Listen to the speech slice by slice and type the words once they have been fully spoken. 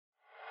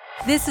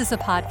This is a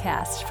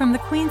podcast from the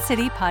Queen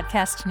City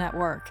Podcast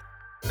Network.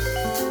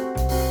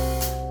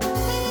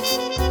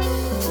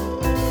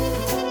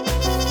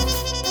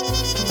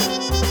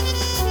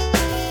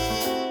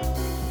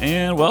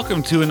 And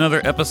welcome to another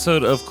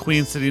episode of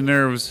Queen City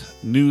Nerve's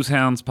News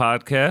Hounds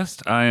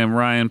podcast. I am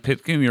Ryan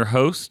Pitkin, your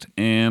host,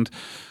 and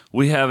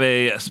we have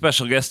a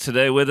special guest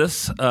today with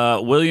us,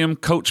 William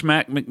Coach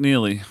Mac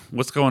McNeely.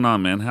 What's going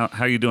on, man? How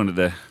are you doing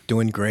today?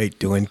 Doing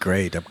great.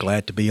 I'm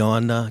glad to be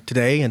on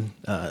today and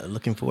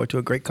looking forward to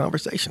a great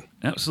conversation.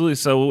 Absolutely.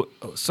 So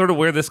sort of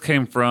where this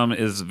came from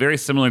is very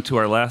similar to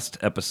our last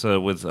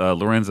episode with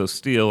Lorenzo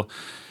Steele,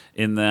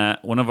 in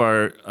that one of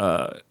our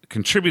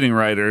contributing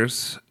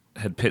writers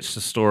had pitched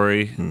a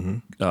story,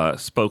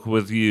 spoke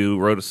with you,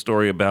 wrote a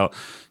story about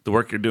the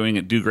work you're doing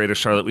at Do Greater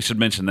Charlotte. We should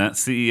mention that.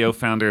 CEO,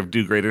 founder of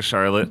Do Greater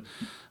Charlotte.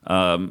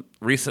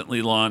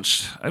 Recently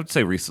launched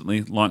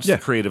the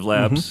Creative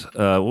Labs.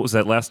 What was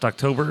that, last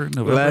October?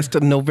 November? Last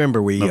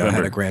November we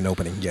had a grand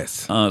opening, yes.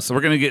 So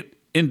we're going to get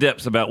in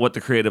depth about what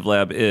the Creative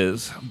Lab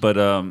is, but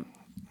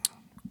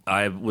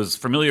I was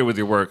familiar with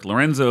your work.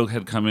 Lorenzo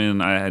had come in.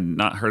 I had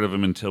not heard of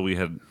him until we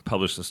had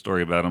published a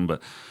story about him,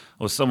 but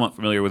I was somewhat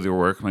familiar with your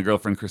work. My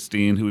girlfriend,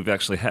 Christine, who we've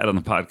actually had on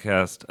the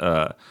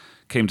podcast,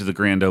 came to the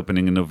grand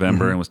opening in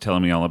November and was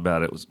telling me all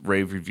about it. It was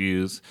rave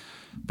reviews.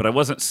 But I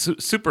wasn't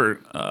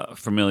super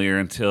familiar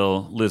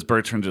until Liz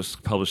Bertrand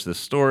just published this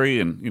story.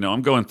 And,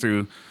 I'm going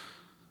through,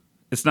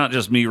 it's not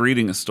just me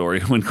reading a story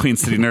when Queen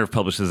City Nerve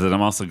publishes it.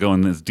 I'm also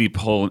going as deep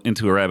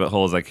into a rabbit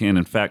hole as I can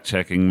and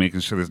fact-checking,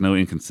 making sure there's no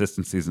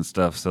inconsistencies and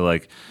stuff. So,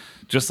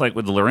 just like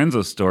with the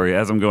Lorenzo story,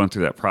 as I'm going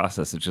through that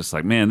process, it's just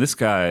like, man, this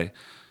guy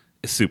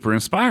is super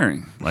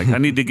inspiring. I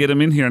need to get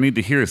him in here. I need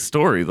to hear his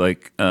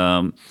story.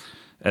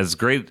 As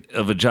great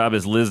of a job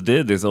as Liz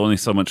did, there's only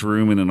so much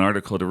room in an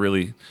article to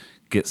really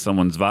get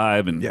someone's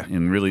vibe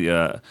and really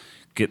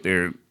get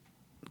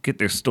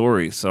their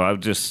story. So I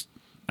just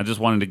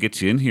wanted to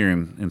get you in here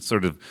and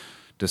sort of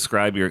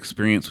describe your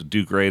experience with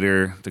Do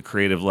Greater, the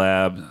Creative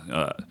Lab.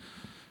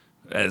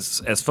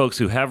 As folks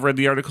who have read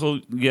the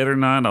article yet or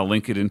not, I'll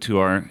link it into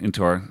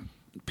our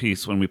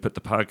piece when we put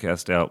the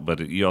podcast out. But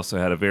you also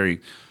had a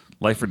very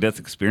life or death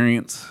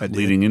experience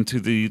leading into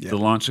the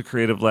launch of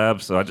Creative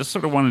Lab. So I just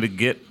sort of wanted to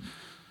get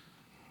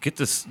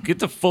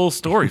the full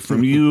story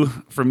from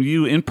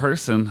you in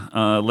person.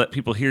 Let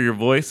people hear your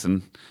voice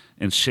and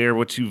share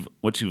what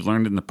you've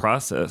learned in the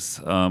process.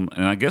 And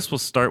I guess we'll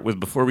start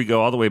with, before we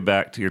go all the way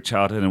back to your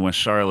childhood in West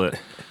Charlotte,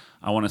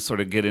 I want to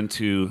sort of get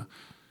into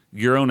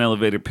your own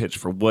elevator pitch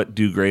for what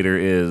Do Greater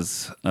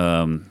is,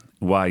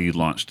 why you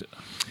launched it.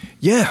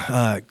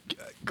 Yeah,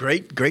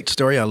 great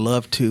story. I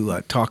love to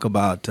talk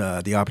about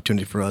the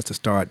opportunity for us to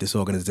start this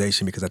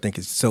organization, because I think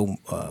it's so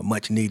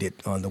much needed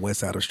on the west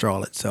side of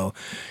Charlotte. So,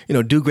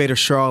 Do Greater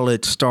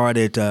Charlotte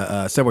started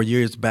several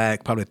years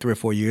back, probably 3 or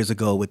 4 years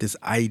ago, with this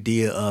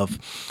idea of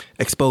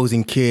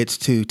exposing kids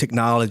to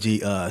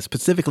technology,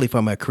 specifically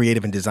from a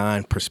creative and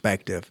design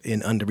perspective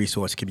in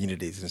under-resourced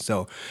communities. And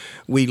so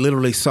we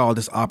literally saw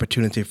this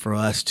opportunity for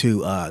us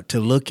to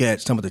look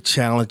at some of the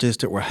challenges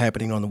that were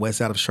happening on the west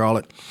side of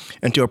Charlotte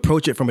and to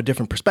approach it from a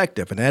different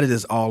perspective. And that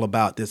is all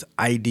about this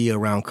idea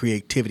around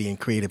creativity and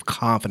creative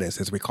confidence,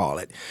 as we call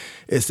it.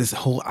 It's this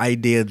whole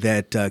idea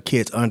that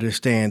kids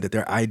understand that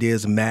their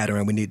ideas matter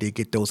and we need to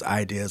get those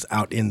ideas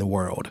out in the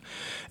world.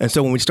 And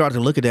so when we started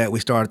to look at that, we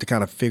started to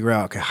kind of figure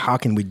out, okay, how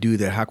can we do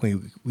that? How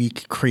can we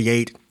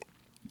create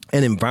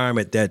an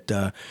environment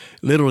that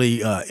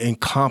literally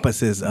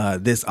encompasses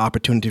this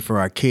opportunity for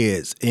our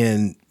kids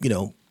in,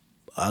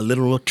 a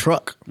literal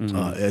truck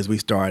as we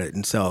started.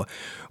 And so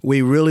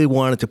we really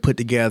wanted to put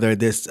together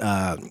this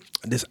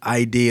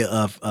idea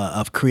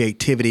of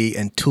creativity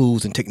and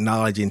tools and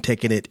technology and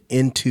taking it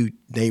into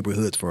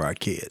neighborhoods for our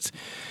kids.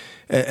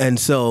 And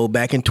so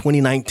back in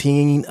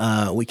 2019,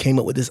 we came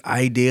up with this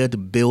idea to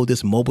build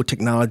this mobile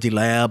technology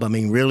lab. I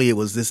mean, really, it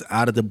was this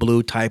out of the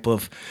blue type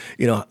of,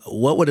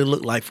 what would it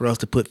look like for us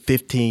to put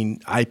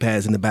 15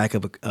 iPads in the back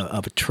of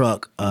a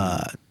truck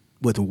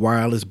with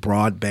wireless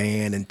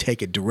broadband and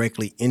take it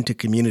directly into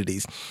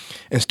communities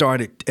and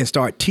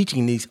start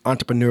teaching these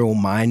entrepreneurial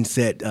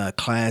mindset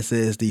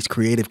classes, these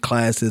creative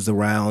classes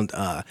around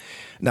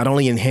not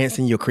only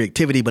enhancing your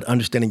creativity, but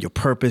understanding your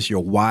purpose,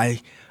 your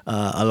why.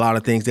 A lot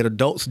of things that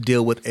adults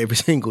deal with every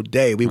single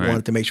day. We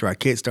wanted to make sure our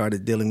kids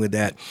started dealing with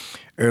that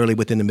early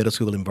within the middle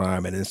school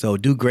environment. And so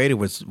Do Greater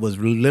was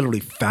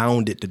literally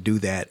founded to do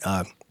that,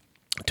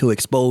 to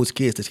expose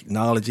kids to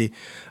technology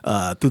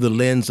through the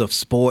lens of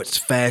sports,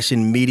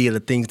 fashion, media, the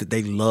things that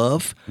they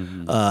love,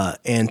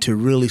 and to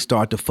really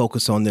start to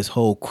focus on this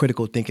whole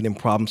critical thinking and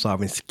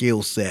problem-solving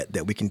skill set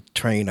that we can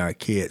train our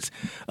kids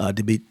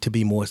to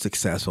be more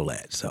successful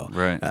at. So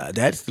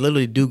that's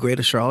literally Do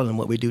Greater Charlotte and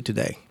what we do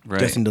today,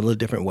 just in a little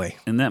different way.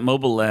 And that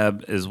mobile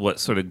lab is what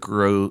sort of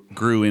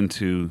grew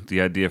into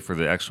the idea for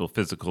the actual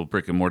physical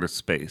brick-and-mortar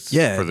space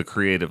for the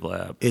Creative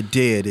Lab. It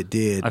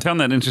did. I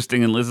found that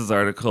interesting in Liz's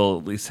article,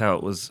 at least how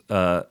it was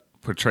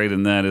portrayed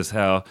in that, is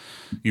how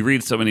you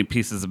read so many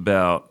pieces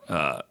about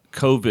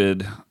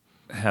COVID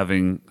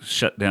having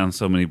shut down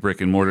so many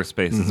brick and mortar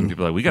spaces, and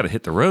people are like, we got to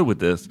hit the road with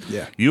this.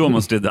 Yeah. You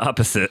almost did the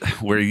opposite,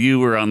 where you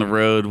were on the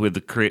road with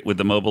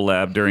the mobile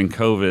lab during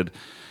COVID.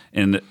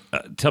 And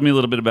tell me a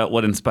little bit about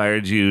what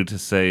inspired you to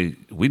say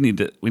we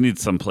need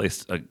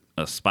someplace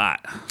a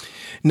spot.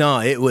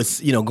 No, it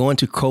was, going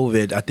to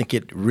COVID, I think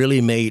it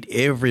really made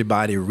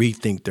everybody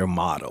rethink their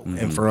model.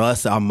 And for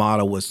us, our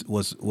model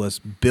was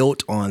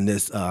built on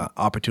this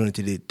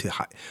opportunity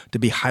to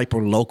be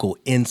hyper local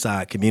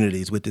inside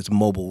communities with this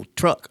mobile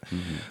truck.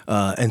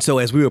 And so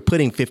as we were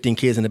putting 15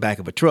 kids in the back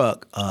of a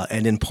truck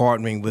and then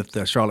partnering with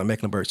the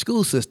Charlotte-Mecklenburg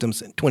school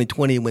systems in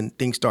 2020, when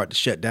things started to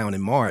shut down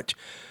in March,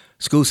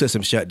 school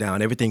systems shut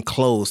down, everything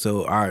closed,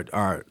 so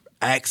our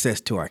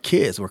access to our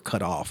kids were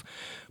cut off.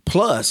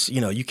 Plus,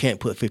 you can't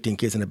put 15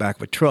 kids in the back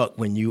of a truck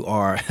when you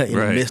are in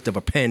the midst of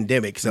a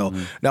pandemic. So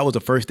that was the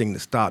first thing to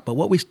stop. But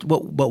what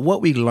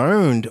we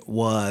learned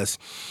was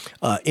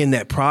in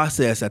that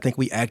process, I think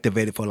we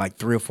activated for like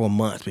 3 or 4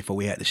 months before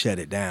we had to shut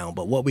it down.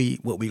 But what we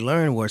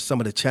learned were some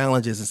of the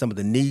challenges and some of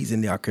the needs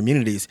in our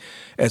communities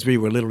as we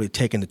were literally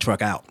taking the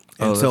truck out.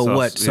 And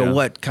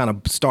what kind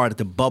of started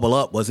to bubble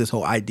up was this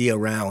whole idea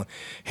around,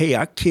 hey,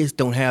 our kids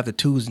don't have the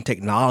tools and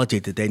technology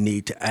that they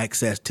need to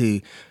access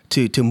to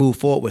move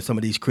forward with some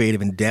of these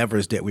creative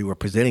endeavors that we were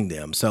presenting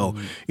them. So,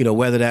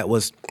 whether that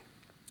was,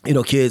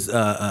 kids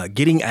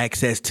getting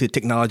access to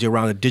technology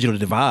around the digital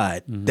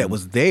divide that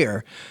was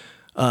there.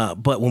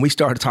 But when we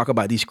started to talk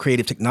about these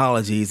creative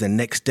technologies and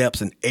next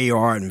steps in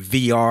AR and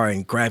VR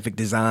and graphic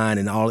design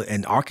and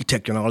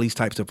architecture and all these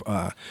types of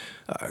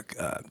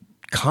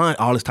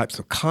all these types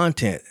of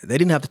content, they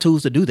didn't have the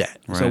tools to do that.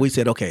 Right. So we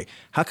said, okay,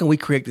 how can we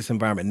create this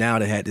environment now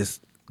that had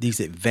these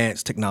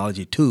advanced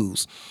technology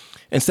tools?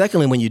 And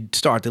secondly, when you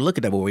start to look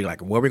at that, we're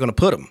like, where are we going to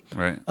put them?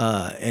 Right.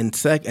 And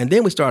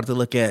then we started to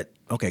look at,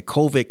 okay,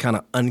 COVID kind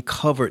of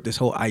uncovered this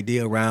whole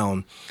idea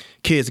around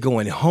kids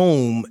going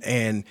home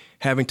and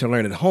having to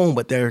learn at home,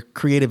 but their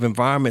creative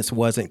environments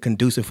wasn't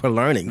conducive for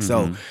learning.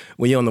 So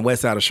when you're on the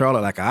west side of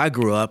Charlotte, like I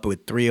grew up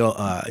with 2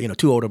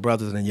 older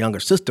brothers and a younger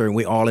sister, and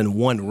we all in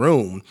one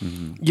room,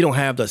 you don't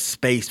have the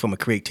space from a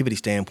creativity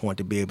standpoint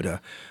to be able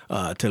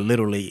to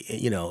literally,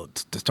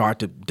 to start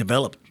to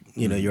develop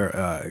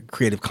your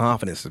creative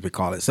confidence, as we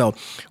call it. So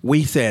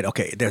we said,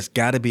 okay, there's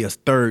got to be a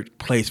third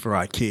place for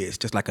our kids,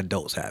 just like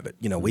adults have it.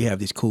 We have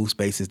these cool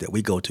spaces that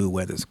we go to,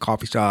 whether it's a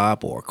coffee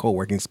shop or a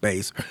co-working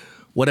space,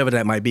 whatever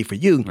that might be for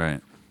you.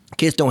 Right.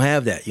 Kids don't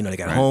have that. They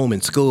got home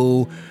and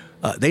school.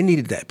 They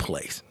needed that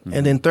place.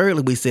 And then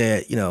thirdly, we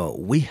said,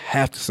 we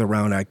have to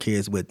surround our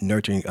kids with a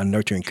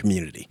nurturing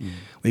community.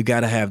 We've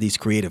got to have these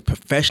creative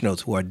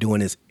professionals who are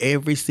doing this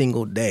every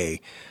single day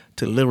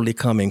to literally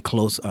come in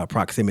close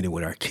proximity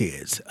with our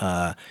kids.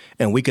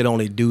 And we could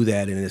only do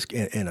that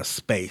in a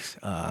space.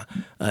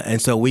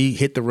 And so we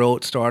hit the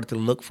road, started to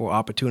look for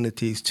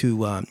opportunities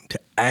to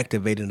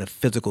activate in a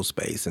physical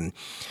space. And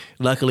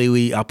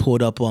luckily, I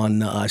pulled up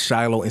on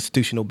Shiloh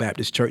Institutional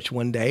Baptist Church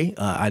one day.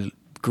 I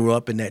grew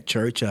up in that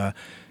church.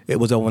 It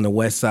was over on the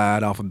west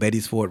side off of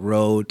Betty's Ford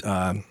Road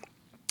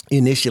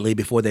initially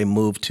before they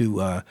moved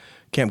to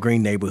Camp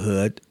Green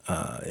neighborhood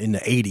in the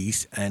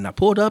 80s. And I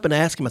pulled up and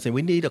asked him, I said,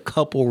 we need a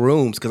couple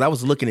rooms, because I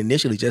was looking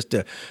initially just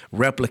to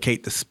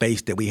replicate the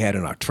space that we had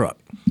in our truck.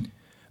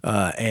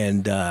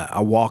 And I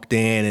walked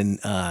in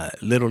and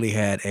literally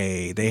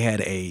they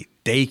had a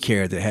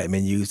daycare that hadn't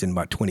been used in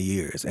about 20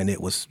 years. And it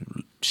was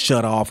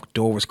shut off,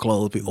 door was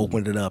closed, we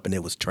opened it up and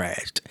it was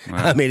trashed.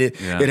 Right. I mean, it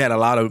had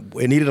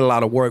it needed a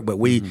lot of work, but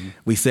we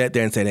sat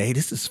there and said, hey,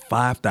 this is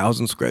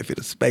 5,000 square feet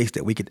of space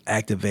that we could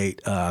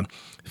activate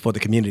for the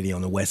community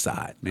on the west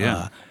side.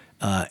 Yeah.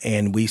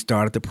 And we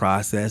started the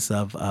process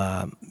of,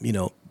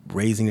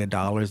 raising the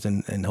dollars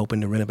and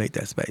hoping to renovate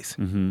that space.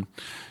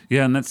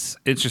 Yeah, and that's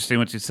interesting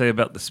what you say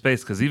about the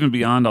space, because even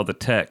beyond all the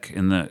tech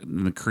and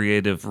the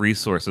creative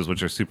resources,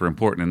 which are super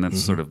important, and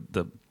that's sort of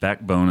the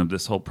backbone of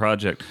this whole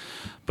project,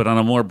 but on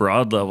a more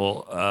broad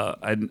level,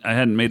 I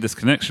hadn't made this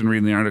connection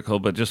reading the article,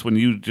 but just when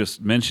you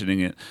just mentioning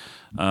it,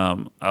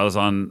 I was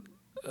on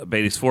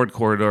Beatty's Ford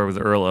corridor with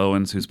Earl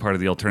Owens, who's part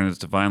of the Alternatives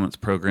to Violence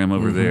program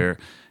over there,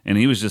 and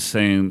he was just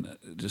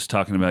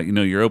talking about,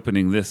 you're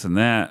opening this and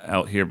that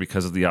out here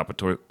because of the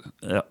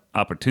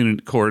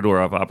opportunity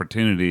corridor of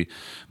opportunity,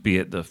 be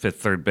it the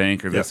Fifth Third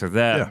Bank or this or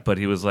that. Yeah. But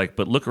he was like,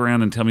 but look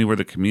around and tell me where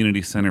the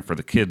community center for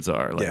the kids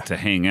are, to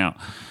hang out.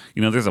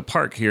 There's a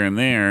park here and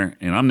there,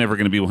 and I'm never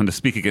going to be one to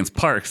speak against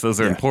parks. Those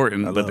are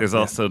important, but there's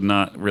also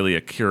not really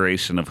a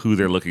curation of who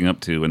they're looking up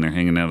to when they're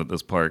hanging out at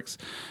those parks,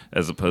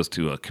 as opposed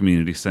to a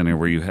community center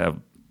where you have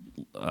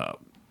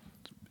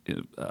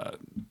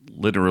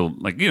literal,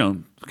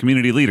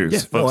 community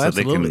leaders, folks that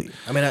they can.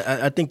 I mean,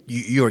 I think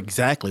you're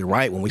exactly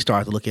right. When we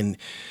start looking,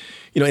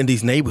 in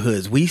these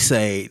neighborhoods, we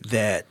say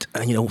that,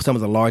 some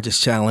of the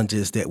largest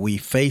challenges that we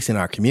face in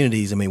our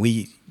communities, I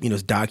mean,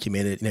 it's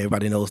documented,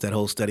 everybody knows that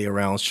whole study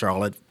around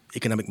Charlotte,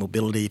 economic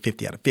mobility,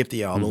 50 out of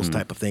 50, all those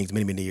type of things,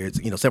 many years,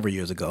 several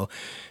years ago.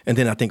 And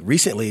then I think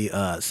recently,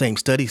 same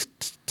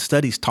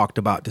studies talked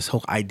about this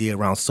whole idea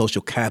around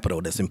social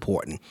capital that's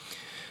important.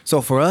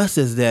 So for us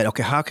is that,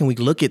 okay, how can we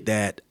look at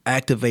that,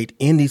 activate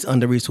in these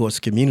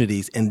under-resourced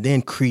communities, and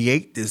then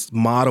create this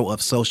model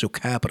of social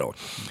capital?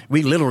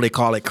 We literally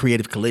call it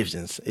creative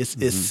collisions. It's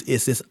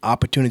this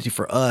opportunity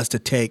for us to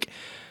take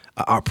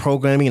our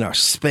programming, our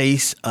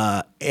space,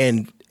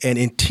 and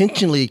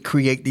intentionally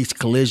create these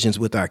collisions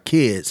with our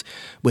kids,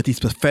 with these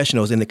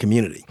professionals in the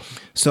community.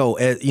 So,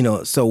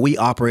 so we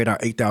operate our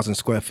 8,000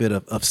 square feet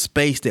of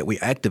space that we're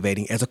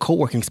activating as a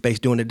co-working space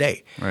during the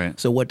day. Right.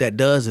 So what that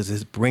does is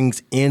it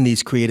brings in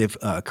these creative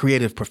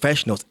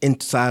professionals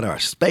inside our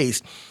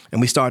space,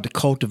 and we start to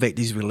cultivate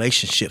these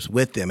relationships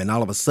with them. And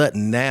all of a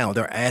sudden now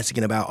they're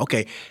asking about,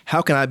 okay,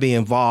 how can I be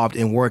involved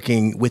in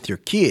working with your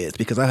kids?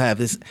 Because I have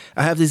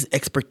this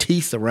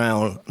expertise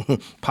around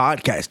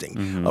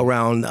podcasting,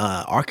 around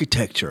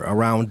architecture,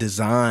 around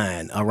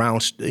design,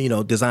 around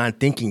design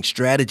thinking,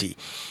 strategy,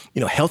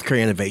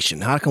 healthcare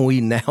innovation. How can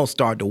we now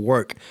start to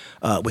work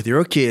with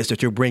your kids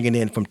that you're bringing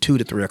in from 2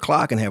 to 3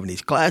 o'clock and having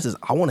these classes?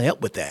 I want to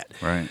help with that.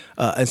 Right.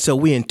 And so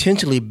we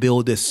intentionally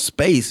build this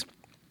space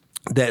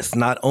that's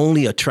not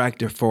only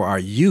attractive for our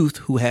youth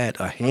who had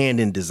a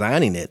hand in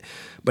designing it,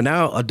 but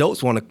now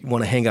adults want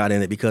to hang out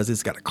in it because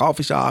it's got a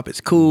coffee shop,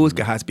 it's cool, it's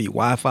got high-speed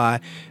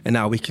Wi-Fi, and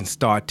now we can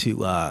start to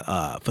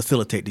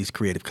facilitate these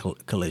creative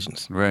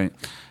collisions. Right.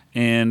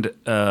 And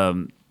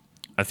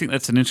I think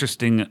that's an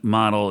interesting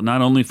model,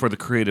 not only for the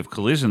creative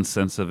collision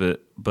sense of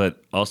it,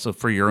 but also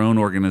for your own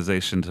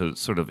organization to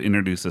sort of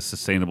introduce a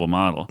sustainable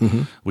model.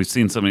 We've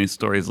seen so many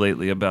stories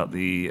lately about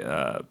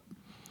the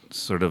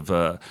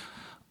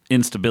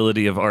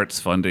instability of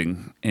arts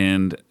funding,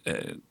 and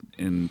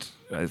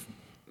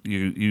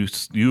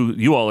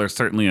you all are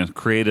certainly a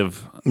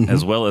creative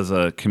as well as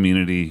a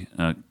community,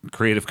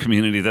 creative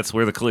community. That's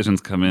where the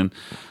collisions come in,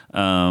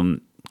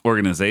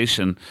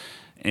 organization.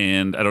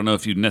 And I don't know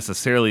if you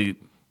necessarily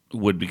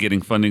would be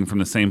getting funding from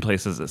the same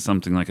places that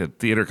something like a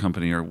theater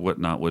company or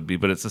whatnot would be,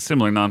 but it's a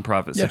similar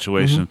nonprofit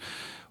situation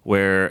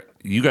where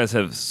you guys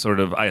have sort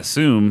of, I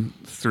assume,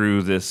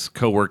 through this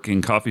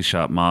co-working coffee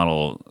shop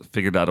model,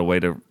 figured out a way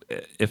to,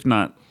 if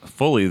not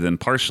fully, then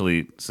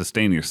partially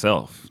sustain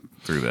yourself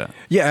through that.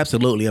 Yeah,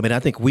 absolutely. I mean, I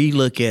think we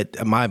look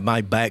at,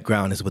 my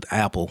background is with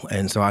Apple,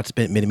 and so I've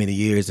spent many, many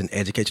years in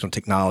educational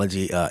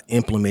technology,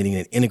 implementing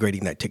and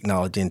integrating that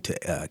technology into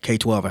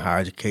K-12 and higher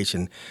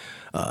education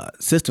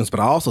systems,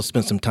 but I also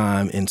spent some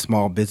time in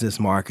small business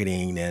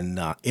marketing and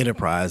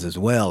enterprise as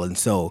well. And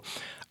so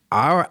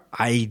our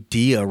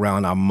idea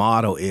around our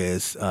model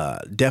is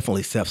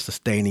definitely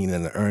self-sustaining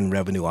and an earned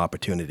revenue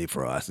opportunity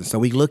for us. And so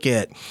we look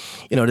at,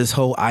 this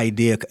whole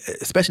idea,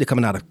 especially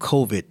coming out of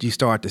COVID, you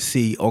start to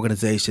see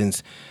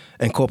organizations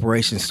and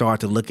corporations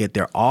start to look at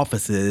their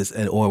offices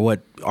or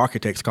what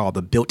architects call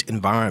the built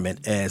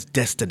environment as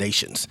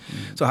destinations.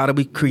 So how do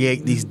we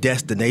create these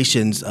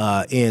destinations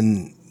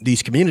in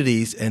these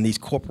communities and these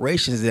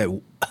corporations that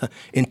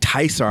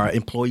entice our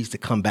employees to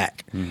come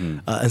back?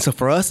 And so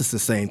for us, it's the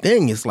same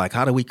thing. It's like,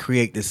 how do we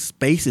create these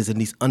spaces in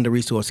these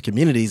under-resourced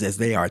communities as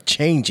they are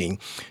changing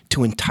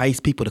to entice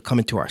people to come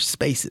into our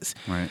spaces?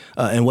 Right.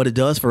 And what it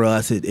does for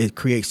us, it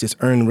creates this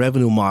earned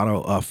revenue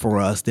model for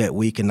us that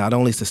we can not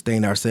only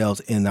sustain ourselves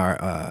in our,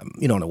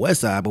 on the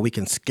west side, but we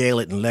can scale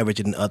it and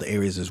leverage it in other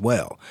areas as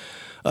well.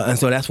 And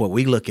so that's what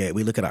we look at.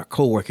 We look at our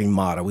co-working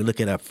model. We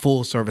look at a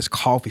full-service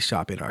coffee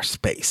shop in our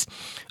space.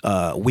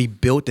 We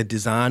built and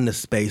designed the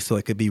space so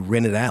it could be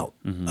rented out.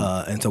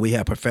 And so we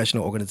have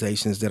professional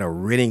organizations that are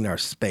renting our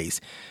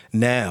space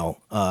now,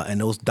 and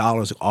those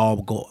dollars all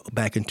go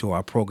back into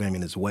our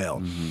programming as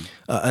well.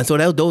 And so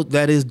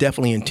that is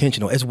definitely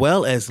intentional, as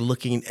well as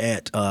looking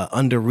at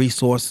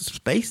under-resourced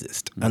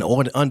spaces and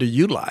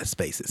underutilized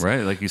spaces.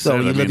 Right, like you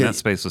said, that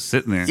space was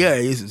sitting there.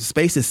 Yeah,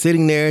 space is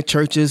sitting there.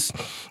 Churches,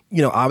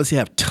 obviously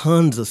have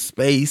tons of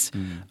space,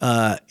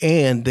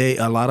 and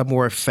a lot of them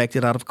were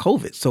affected out of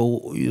COVID.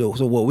 So,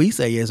 so what we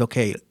say is,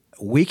 okay,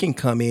 we can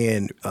come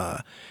in,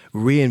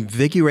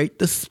 reinvigorate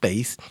the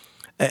space,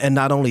 and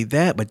not only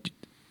that, but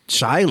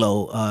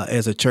Shiloh,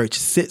 as a church,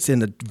 sits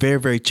in a very,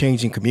 very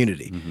changing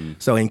community.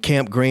 So in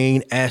Camp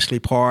Green, Ashley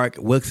Park,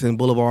 Wilson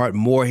Boulevard,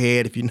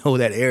 Moorhead, if you know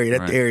that area,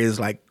 that area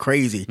is like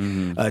crazy,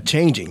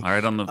 changing.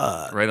 Right on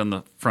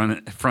the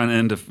front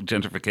end of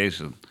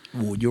gentrification.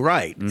 Well, you're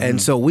right.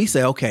 And so we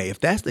say, okay, if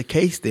that's the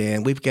case,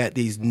 then we've got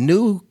these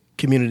new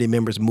community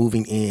members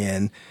moving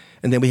in,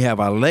 and then we have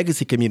our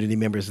legacy community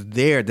members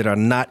there that are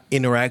not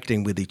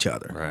interacting with each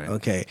other. Right.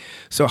 Okay.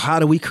 So how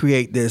do we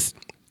create this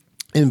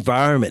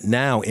environment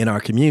now in our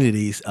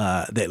communities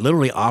that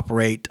literally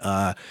operate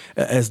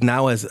as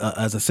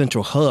a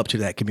central hub to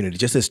that community,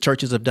 just as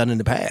churches have done in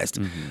the past.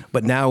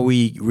 But now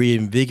we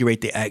reinvigorate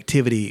the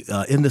activity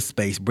in the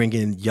space, bring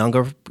in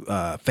younger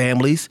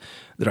families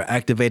that are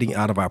activating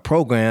out of our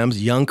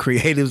programs, young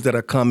creatives that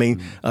are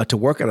coming to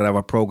work out of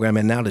our program,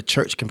 and now the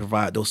church can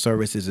provide those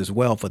services as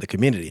well for the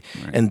community.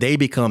 Right. And they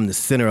become the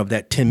center of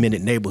that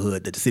 10-minute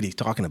neighborhood that the city's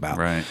talking about.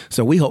 Right.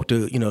 So we hope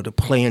to, to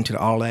play into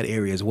all that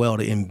area as well,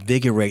 to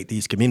invigorate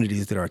these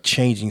communities that are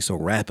changing so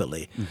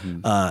rapidly,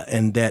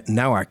 and that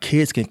now our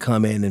kids can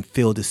come in and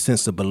feel this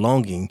sense of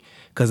belonging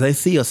because they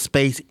see a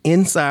space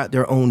inside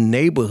their own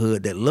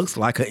neighborhood that looks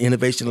like an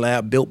innovation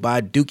lab built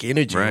by Duke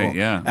Energy or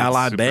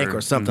Allied Bank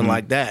or something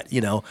like that,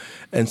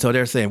 And so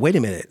they're saying, wait a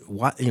minute,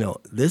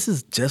 this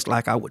is just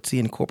like I would see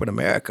in corporate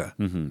America,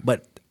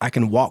 but I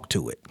can walk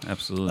to it.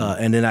 Absolutely.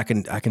 And then I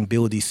can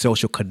build these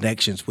social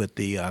connections with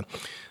the,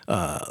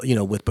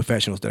 with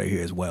professionals that are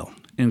here as well.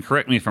 And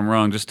correct me if I'm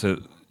wrong,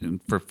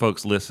 for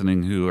folks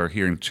listening who are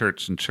here in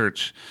church and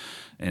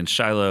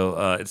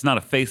Shiloh, it's not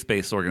a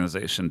faith-based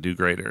organization, Do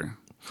Greater,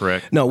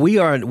 correct? No, we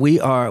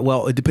are.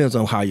 Well, it depends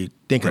on how you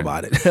think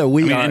about it.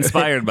 We are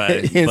inspired by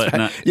it, but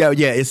not. Yeah.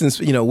 It's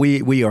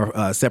we are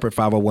a separate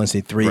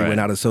 501c3. Right. We're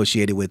not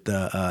associated with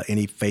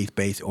any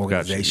faith-based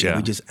organization. Gotcha, yeah.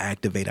 We just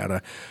activate out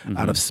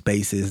of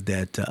spaces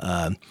that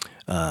are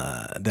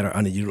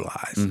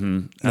underutilized.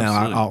 Mm-hmm.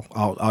 Now,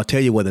 I'll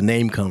tell you where the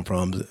name come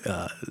from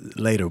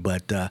later,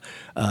 but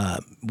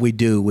we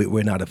do.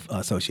 We're not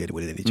associated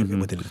with any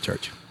within the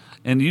church.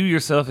 And you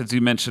yourself, as you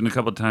mentioned a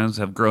couple of times,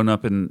 have grown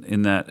up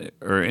in that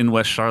or in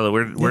West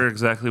Charlotte. Where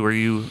exactly were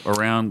you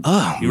around?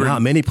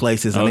 Many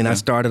places. Okay. I mean, I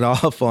started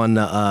off on.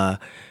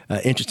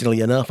 Interestingly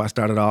enough, I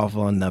started off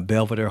on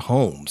Belvedere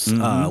Homes,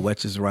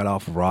 which is right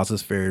off of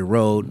Rosses Ferry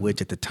Road,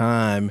 which at the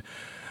time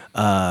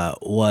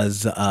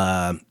was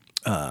kind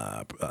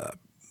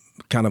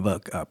of a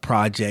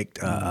project,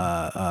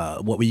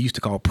 what we used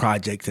to call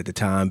projects at the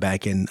time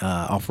back in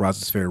off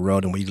Rosses Ferry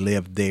Road, and we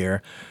lived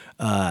there.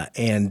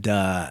 And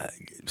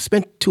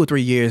spent 2 or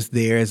 3 years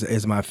there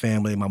as my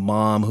family. My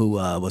mom, who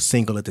was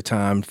single at the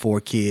time,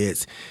 4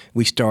 kids.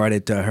 We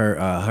started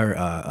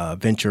her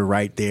venture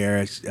right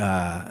there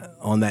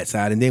on that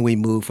side, and then we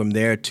moved from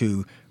there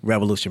to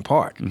Revolution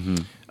Park,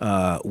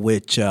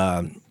 which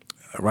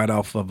right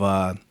off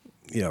of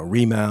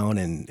Remount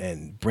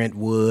and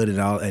Brentwood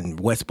and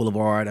West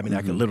Boulevard. I mean,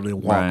 I could literally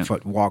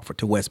walk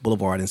to West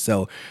Boulevard, and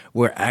so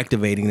we're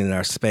activating in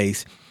our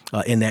space.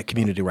 In that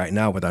community right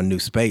now with our new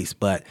space.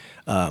 But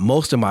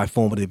most of my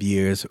formative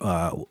years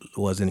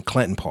was in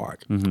Clinton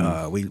Park.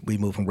 We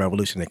moved from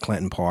Revolution to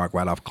Clinton Park,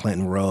 right off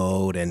Clinton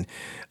Road and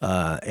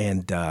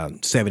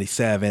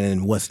 77,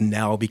 and what's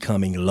now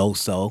becoming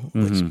Loso,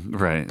 which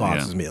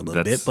bothers me a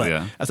little bit.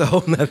 But that's a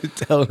whole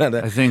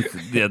nother. I think,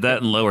 that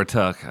and Lower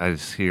Tuck, I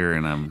just hear,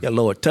 and I'm... Yeah,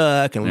 Lower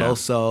Tuck and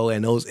Loso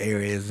and those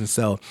areas. And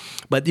so,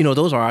 but,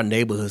 those are our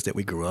neighborhoods that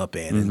we grew up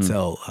in. And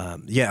so,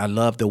 I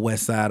love the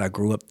West Side. I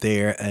grew up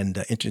there,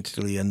 and interestingly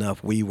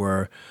enough, we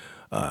were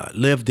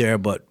lived there,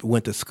 but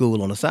went to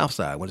school on the South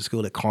Side. Went to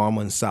school at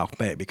Carmel and South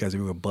Bay because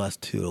we were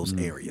bused to those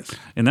areas.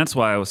 And that's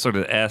why I was sort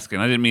of asking.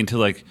 I didn't mean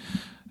to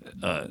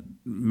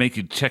make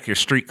you check your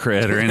street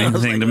cred or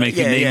anything to make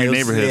you name your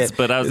neighborhoods.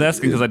 But I was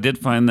asking because I did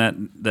find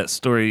that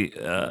story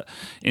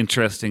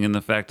interesting in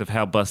the fact of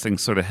how busing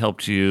sort of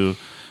helped you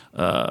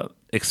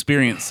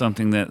experience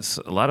something that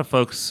a lot of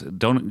folks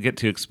don't get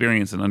to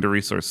experience in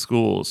under-resourced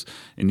schools.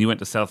 And you went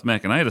to South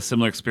Meck, and I had a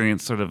similar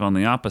experience sort of on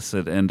the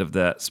opposite end of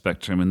that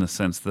spectrum in the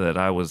sense that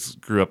I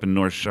grew up in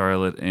North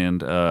Charlotte,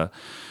 and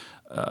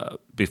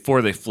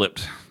before they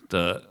sort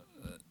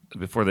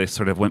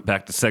of went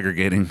back to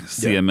segregating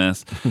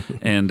CMS,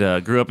 and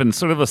grew up in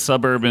sort of a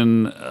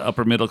suburban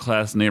upper middle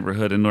class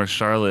neighborhood in North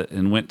Charlotte,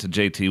 and went to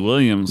J.T.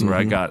 Williams, where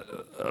I got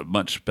a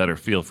much better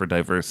feel for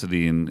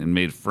diversity and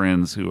made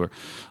friends who are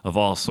of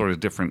all sort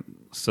of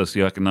different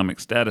socioeconomic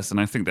status.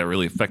 And I think that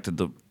really affected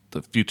the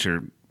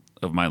future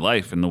of my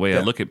life and the way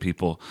I look at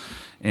people.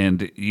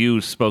 And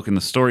you spoke in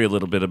the story a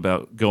little bit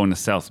about going to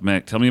South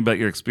Meck. Tell me about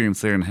your experience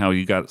there and how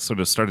you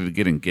started to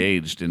get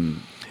engaged in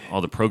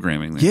all the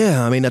programming there.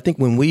 Yeah, I mean, I think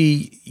when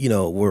we,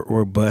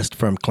 were bused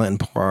from Clinton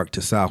Park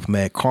to South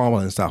Meck, Carmel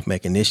and South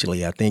Meck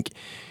initially, I think,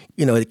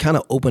 it kind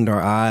of opened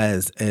our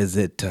eyes as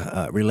it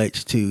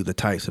relates to the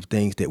types of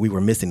things that we were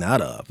missing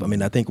out of. I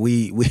mean, I think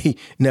we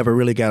never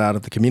really got out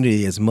of the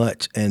community as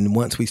much. And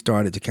once we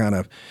started to kind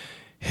of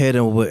head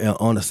over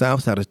on the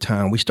south side of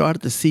town, we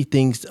started to see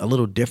things a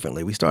little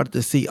differently. We started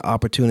to see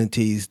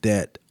opportunities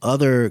that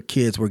other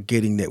kids were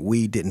getting that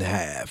we didn't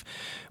have.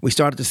 We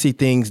started to see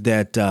things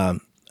that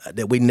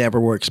we never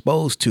were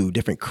exposed to,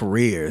 different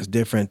careers,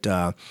 different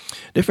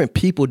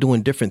people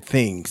doing different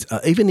things,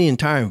 even the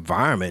entire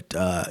environment,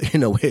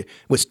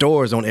 with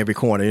stores on every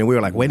corner. And we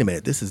were like, wait a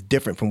minute, this is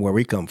different from where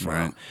we come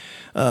from.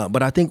 Right.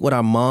 But I think what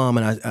our mom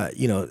and I,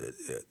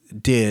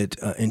 did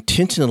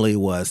intentionally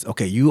was,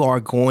 okay, you are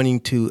going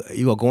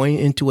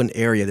into an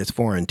area that's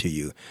foreign to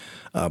you.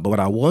 But what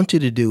I want you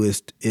to do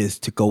is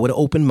to go with an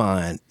open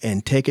mind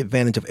and take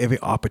advantage of every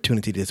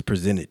opportunity that's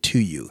presented to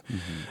you.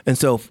 And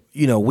so,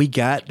 we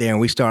got there and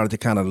we started to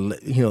kind of,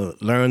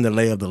 learn the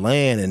lay of the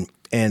land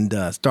and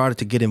started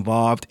to get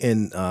involved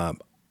in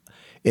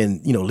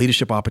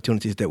leadership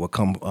opportunities that would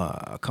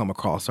come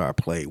across our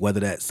plate,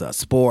 whether that's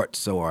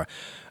sports or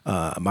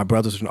my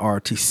brothers from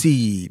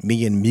RTC,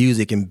 me in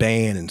music and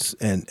band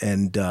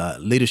and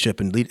leadership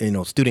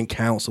and student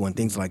council and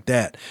things like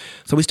that.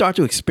 So we start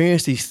to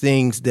experience these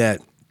things that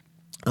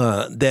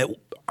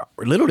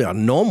literally are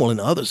normal in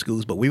other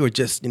schools, but we were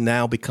just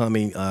now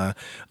becoming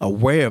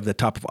aware of the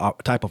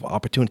type of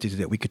opportunities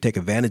that we could take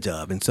advantage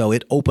of. And so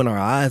it opened our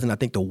eyes. And I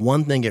think the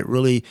one thing it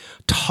really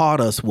taught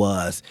us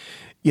was,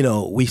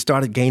 we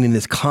started gaining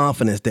this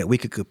confidence that we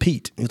could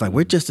compete. It was like,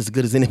 we're just as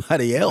good as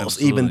anybody else,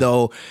 Absolutely. even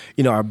though,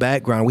 our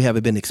background, we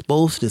haven't been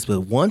exposed to this.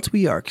 But once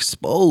we are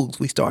exposed,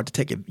 we start to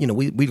take it,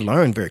 we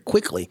learned very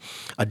quickly,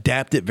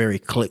 adapted very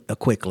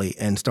quickly,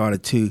 and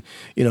started to,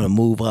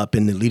 move up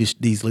in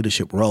these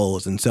leadership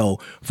roles. And so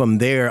from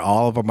there,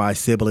 all of my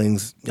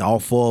siblings,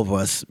 all four of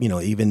us,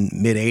 even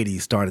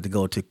mid-'80s, started to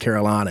go to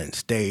Carolina and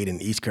stayed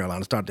in East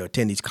Carolina, started to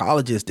attend these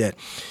colleges that,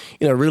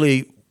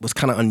 really was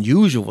kind of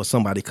unusual for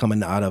somebody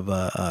coming out of,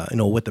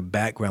 with the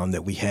background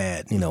that we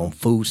had,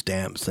 food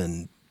stamps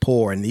and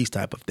poor and these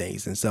type of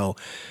things. And so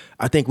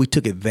I think we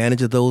took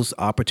advantage of those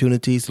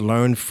opportunities,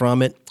 learned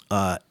from it,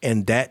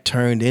 and that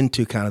turned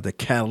into kind of the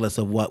catalyst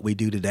of what we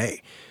do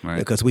today. Right.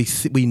 Because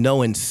we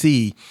know and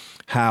see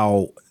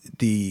how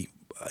the,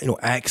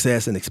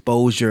 access and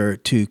exposure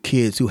to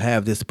kids who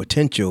have this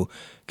potential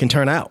can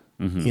turn out.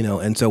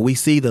 Mm-hmm. And so we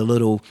see the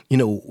little,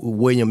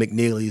 William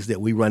McNeelys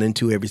that we run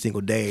into every single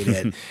day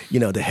that,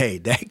 hey,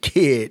 that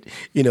kid,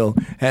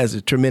 has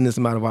a tremendous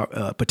amount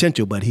of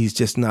potential, but he's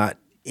just not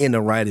in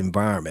the right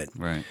environment.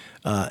 Right.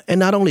 And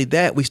not only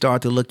that, we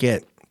start to look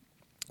at,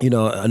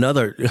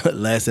 another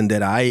lesson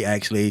that I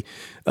actually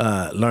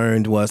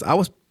learned was I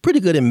was pretty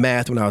good in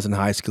math when I was in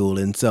high school,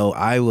 and so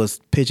I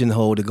was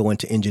pigeonholed to go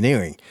into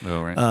engineering.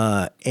 Oh,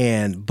 right.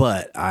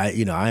 But I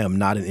am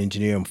not an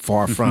engineer. I'm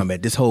far from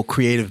it. This whole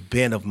creative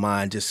bent of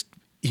mine just,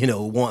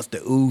 wants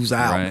to ooze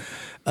out. Right.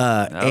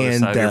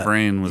 And your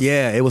brain was...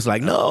 Yeah, it was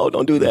like, no,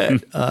 don't do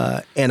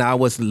that. And I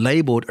was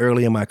labeled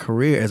early in my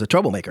career as a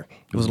troublemaker.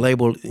 It was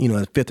labeled, in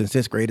 5th and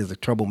 6th grade as a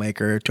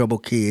troublemaker, trouble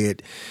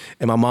kid.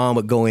 And my mom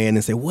would go in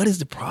and say, what is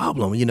the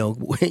problem?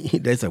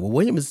 They said, well,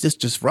 William is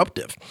just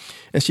disruptive.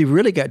 And she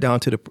really got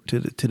down to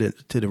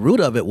the root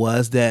of it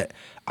was that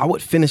I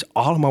would finish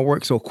all of my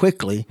work so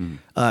quickly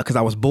because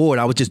I was bored.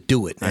 I would just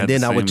do it, and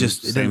then I would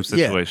just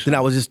then I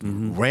would just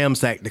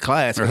ramsack the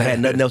class because I had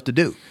nothing else to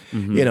do.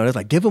 Mm-hmm. It's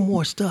like give him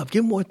more stuff,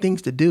 give him more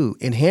things to do,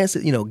 enhance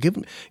it.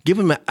 Give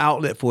him an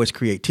outlet for his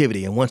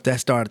creativity. And once that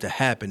started to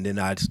happen, then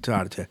I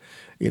started to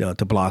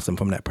to blossom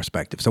from that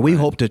perspective. So we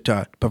hope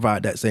to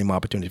provide that same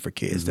opportunity for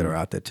kids that are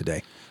out there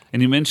today.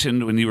 And you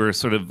mentioned when you were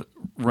sort of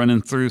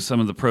running through some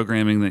of the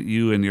programming that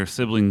you and your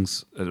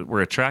siblings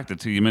were attracted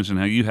to, you mentioned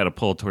how you had a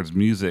pull towards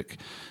music.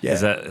 Yeah.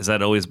 Has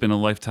that always been a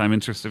lifetime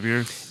interest of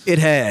yours? It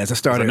has. I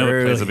started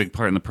early. It plays a big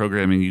part in the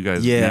programming you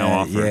guys now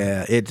offer.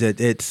 Yeah,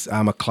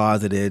 I'm a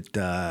closeted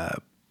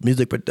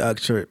music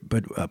producer,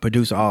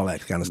 all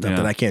that kind of stuff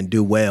that I can't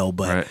do well,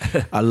 but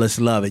I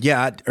just love it.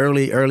 Yeah,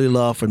 early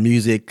love for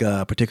music,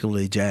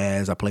 particularly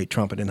jazz. I played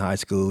trumpet in high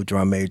school,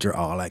 drum major,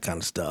 all that kind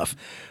of stuff.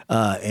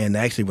 And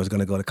actually was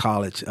going to go to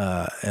college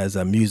as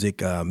a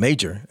music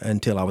major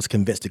until I was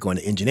convinced to go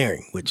into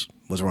engineering, which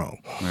was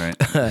wrong. Right.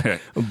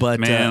 But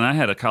man, I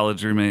had a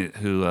college roommate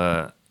who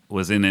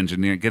was in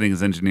engineering, getting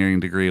his engineering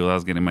degree while I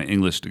was getting my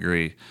English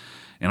degree,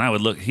 and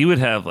he would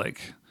have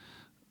like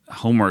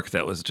homework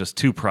that was just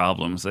 2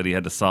 problems that he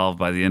had to solve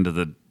by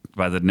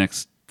the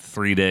next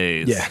 3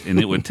 days. Yeah. And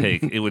it would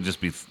just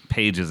be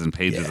pages and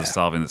pages of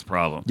solving this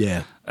problem.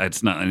 Yeah.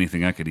 It's not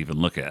anything I could even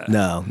look at.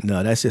 No,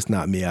 that's just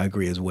not me. I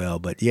agree as well.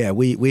 But yeah,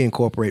 we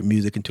incorporate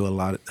music into a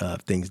lot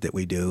of things that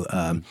we do.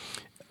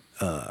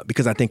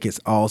 Because I think it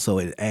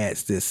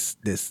adds this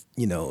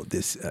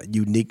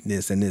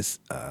uniqueness and this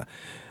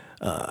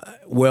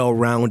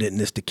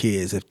well-roundedness to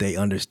kids if they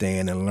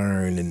understand and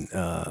learn and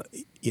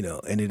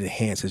and it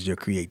enhances your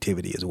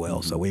creativity as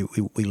well. Mm-hmm. So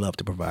we love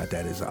to provide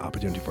that as an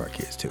opportunity for our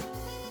kids too.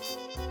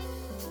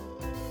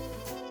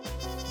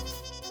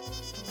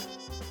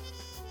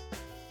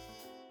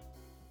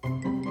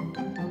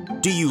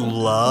 Do you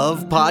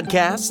love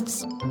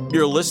podcasts?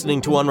 You're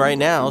listening to one right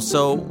now,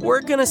 so we're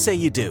going to say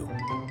you do.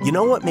 You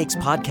know what makes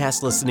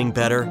podcast listening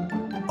better?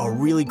 A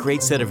really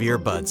great set of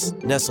earbuds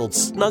nestled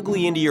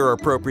snugly into your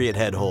appropriate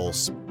head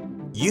holes.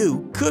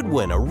 You could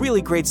win a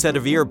really great set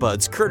of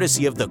earbuds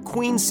courtesy of the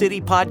Queen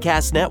City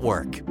Podcast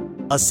Network.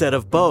 A set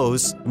of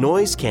Bose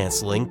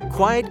noise-canceling,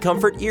 quiet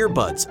comfort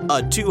earbuds,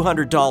 a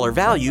 $200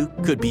 value,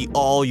 could be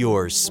all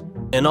yours.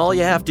 And all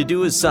you have to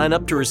do is sign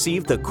up to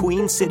receive the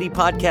Queen City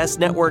Podcast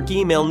Network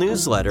email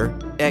newsletter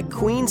at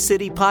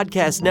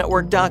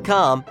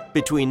queencitypodcastnetwork.com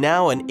between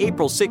now and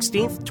April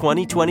 16th,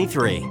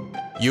 2023.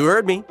 You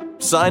heard me.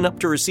 Sign up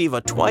to receive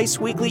a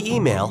twice-weekly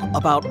email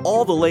about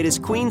all the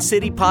latest Queen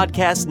City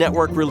Podcast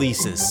Network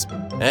releases.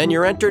 And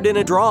you're entered in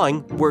a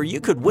drawing where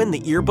you could win the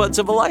earbuds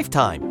of a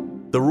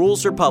lifetime. The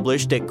rules are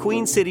published at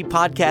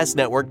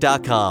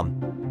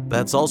queencitypodcastnetwork.com.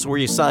 That's also where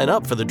you sign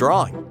up for the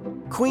drawing.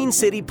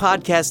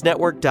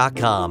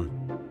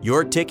 queencitypodcastnetwork.com.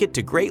 Your ticket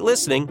to great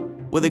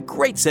listening with a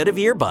great set of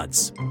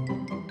earbuds.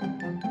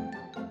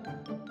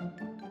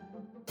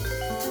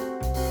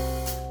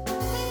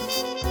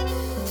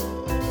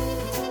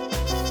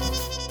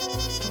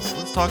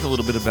 Talk a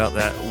little bit about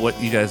that, what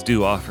you guys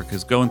do offer,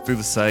 because going through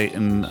the site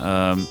and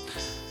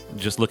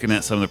just looking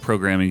at some of the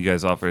programming you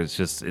guys offer, it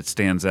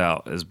stands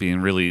out as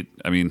being really,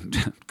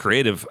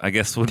 creative, I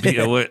guess would be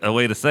a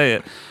way to say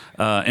it.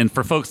 And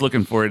for folks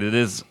looking for it,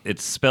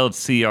 it's spelled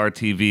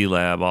CRTV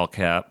Lab, all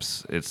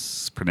caps.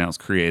 It's pronounced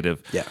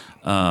creative. Yeah.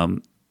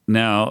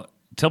 Now,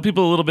 tell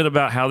people a little bit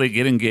about how they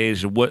get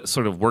engaged, what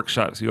sort of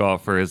workshops you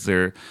offer. Is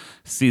there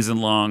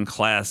season-long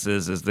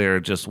classes? Is there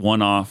just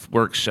one-off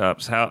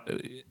workshops? How,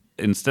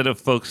 instead of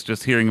folks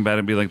just hearing about it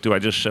and be like, do I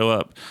just show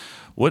up?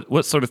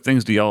 What sort of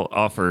things do y'all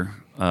offer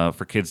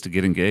for kids to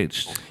get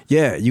engaged?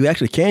 Yeah, you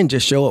actually can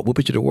just show up. We'll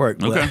put you to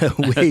work. Okay.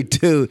 We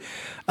do.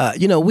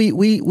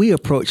 We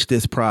approach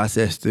this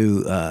process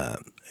through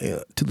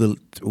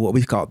what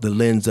we call the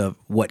lens of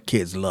what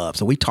kids love.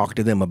 So we talk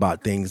to them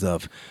about things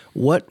of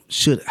what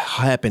should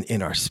happen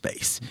in our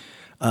space.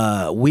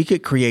 We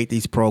could create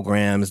these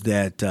programs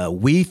that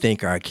we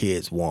think our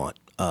kids want,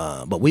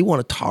 but we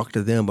want to talk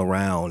to them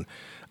around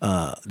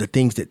the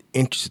things that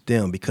interest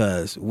them,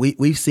 because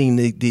we've seen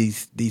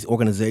these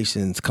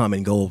organizations come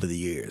and go over the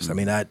years. I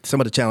mean,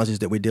 some of the challenges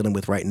that we're dealing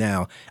with right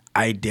now,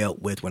 I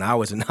dealt with when I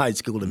was in high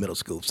school and middle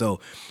school. So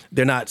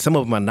some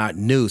of them are not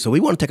new. So we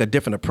want to take a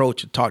different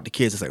approach to talk to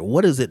kids and say,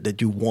 what is it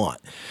that you want?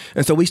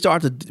 And so we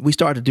start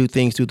to do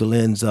things through the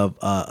lens of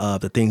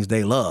the things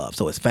they love.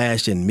 So it's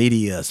fashion,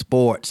 media,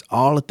 sports,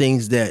 all the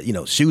things that,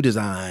 shoe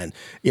design,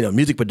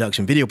 music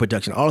production, video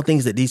production, all the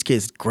things that these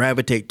kids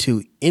gravitate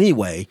to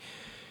anyway.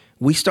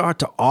 We start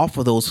to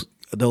offer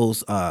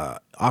those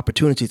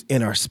opportunities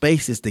in our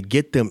spaces to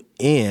get them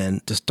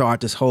in to start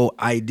this whole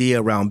idea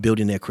around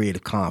building their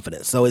creative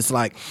confidence. So it's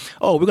like,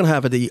 we're going to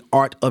have the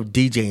art of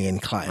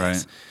DJing class.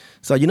 Right.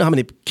 So you know how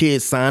many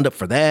kids signed up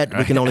for that?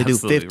 We can only do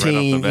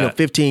 15,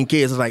 15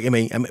 kids. It's like,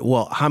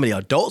 well, how many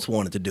adults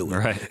wanted to do it?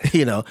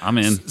 Right. I'm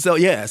in. So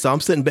I'm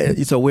sitting back.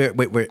 So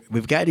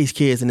we've got these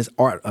kids in this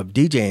art of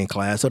DJing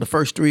class. So the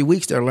first 3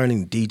 weeks they're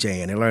learning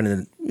DJing. They're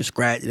learning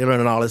scratch. They're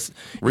learning all this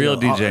real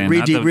DJing.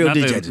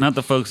 DJing. Not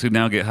the folks who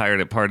now get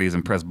hired at parties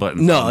and press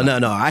buttons. No.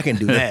 I can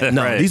do that.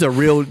 No, right. These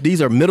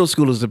are middle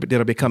schoolers that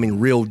are becoming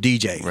real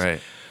DJs. Right.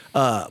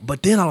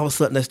 But then all of a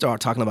sudden they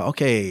start talking about,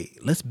 okay,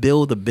 let's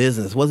build a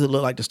business. What does it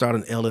look like to start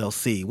an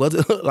LLC? What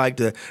does it look like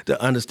to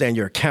understand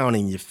your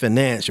accounting, your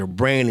finance, your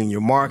branding,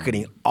 your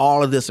marketing,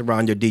 all of this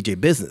around your DJ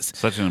business?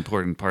 Such an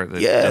important part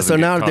that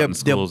doesn't get taught in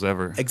schools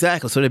ever.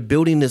 Exactly. So they're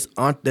building this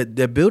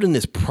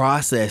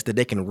process that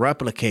they can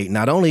replicate,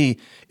 not only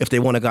if they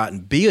want to go out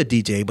and be a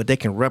DJ, but they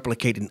can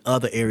replicate in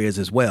other areas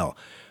as well.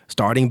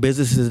 Starting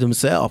businesses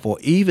themselves, or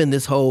even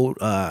this whole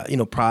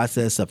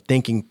process of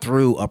thinking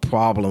through a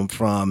problem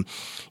from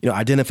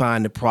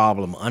identifying the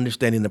problem,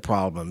 understanding the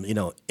problem,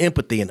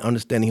 empathy and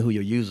understanding who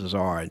your users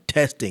are, and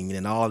testing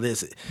and all of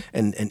this,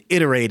 and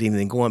iterating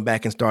and going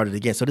back and starting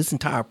again. So this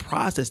entire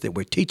process that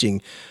we're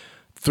teaching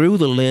through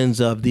the lens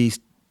of these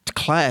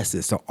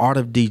classes, so art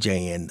of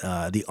DJing,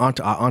 our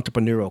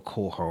entrepreneurial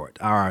cohort,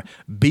 our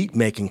beat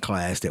making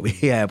class that we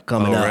have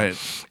coming up. Right.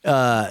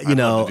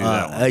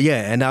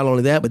 And not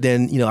only that, but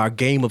then our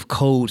game of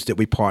codes that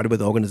we partner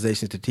with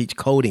organizations to teach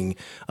coding,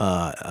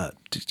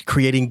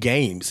 creating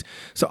games.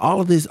 So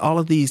all of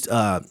these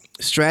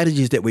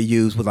strategies that we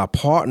use with our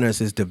partners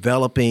is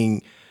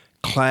developing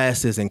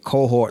classes and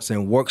cohorts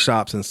and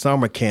workshops and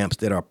summer camps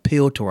that are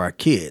appeal to our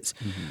kids.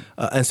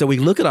 Mm-hmm. And so we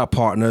look at our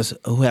partners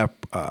who have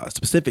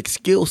specific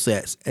skill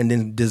sets and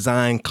then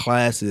design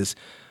classes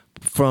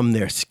from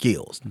their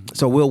skills. Mm-hmm.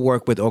 So we'll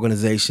work with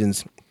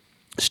organizations,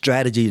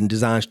 strategy and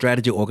design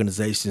strategy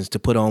organizations, to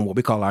put on what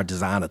we call our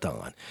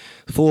design-a-thon.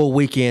 Full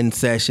weekend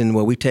session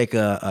where we take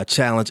a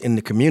challenge in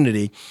the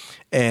community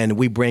and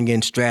we bring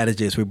in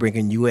strategists, we bring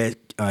in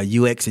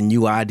UX and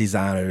UI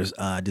designers,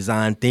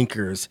 design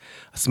thinkers,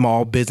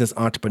 small business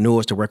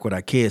entrepreneurs to work with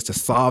our kids to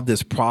solve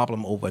this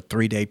problem over a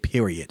 3-day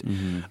period.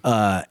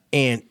 Mm-hmm.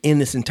 And in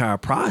this entire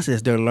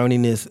process, they're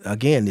learning this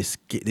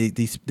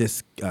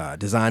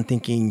design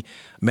thinking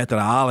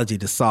methodology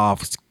to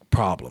solve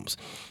problems.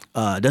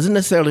 Doesn't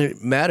necessarily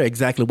matter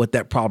exactly what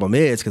that problem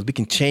is, because we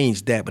can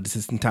change that, but it's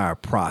this entire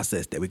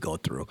process that we go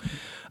through.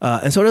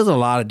 And so there's a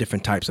lot of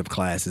different types of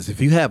classes. If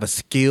you have a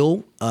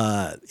skill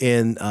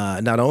in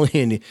not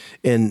only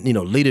in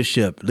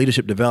leadership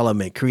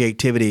development,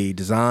 creativity,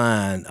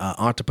 design,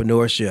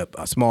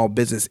 entrepreneurship, small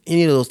business,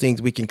 any of those things,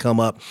 we can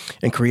come up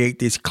and create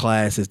these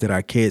classes that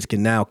our kids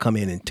can now come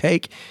in and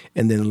take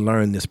and then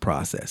learn this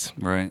process.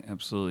 Right,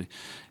 absolutely.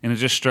 And it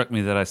just struck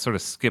me that I sort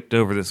of skipped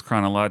over this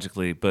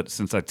chronologically, but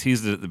since I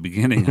teased it at the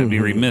beginning, I'd be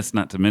remiss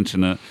not to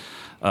mention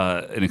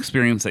an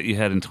experience that you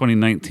had in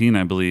 2019,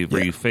 I believe,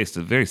 where you faced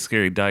a very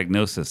scary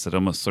diagnosis that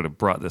almost sort of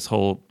brought this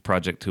whole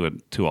project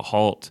to a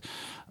halt.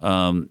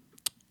 I'm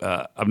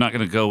not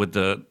going to go with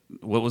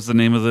what was the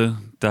name of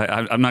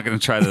I'm not going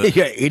to try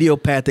to...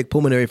 idiopathic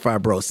pulmonary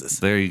fibrosis.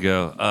 There you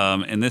go.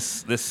 And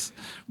this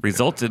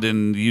resulted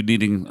in you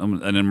needing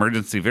an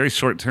emergency, very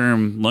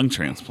short-term lung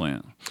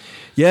transplant.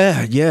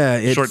 Yeah.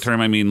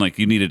 Short-term, I mean, like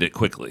you needed it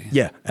quickly.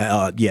 Yeah.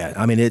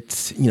 I mean,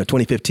 it's,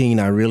 2015,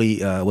 I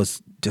really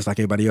was just like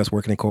everybody else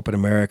working in corporate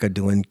America,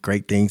 doing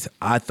great things,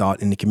 I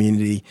thought, in the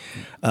community,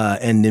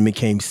 and then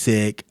became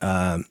sick.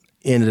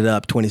 ended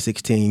up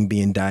 2016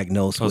 being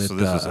diagnosed with so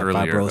this is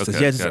earlier. fibrosis.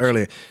 Okay, Yes, it's gotcha.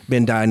 earlier.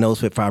 Been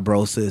diagnosed with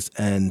fibrosis,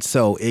 and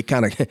so it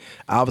kind of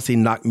obviously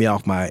knocked me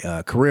off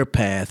my career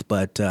path.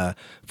 But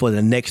for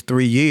the next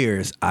 3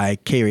 years, I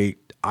carried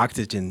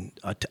oxygen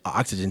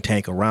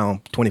tank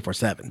around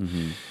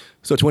 24/7.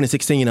 So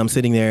 2016, I'm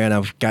sitting there and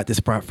I've got this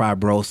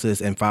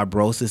fibrosis, and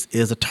fibrosis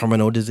is a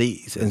terminal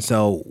disease. And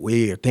so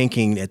we're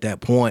thinking at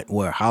that point,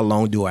 well, how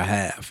long do I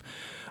have?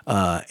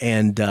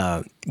 And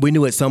we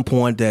knew at some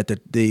point that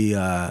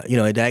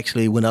it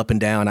actually went up and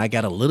down. I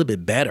got a little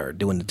bit better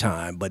during the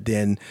time, but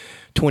then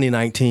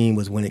 2019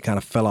 was when it kind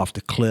of fell off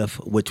the cliff,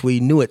 which we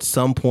knew at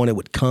some point it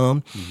would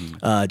come.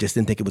 Just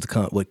didn't think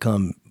it would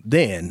come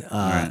then.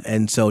 Right.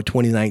 And so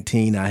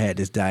 2019, I had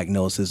this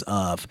diagnosis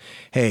of,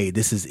 hey,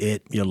 this is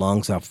it. Your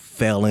lungs are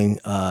failing,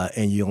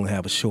 and you only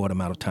have a short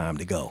amount of time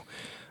to go.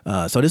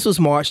 So this was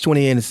March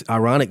 20, and it's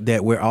ironic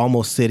that we're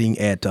almost sitting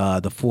at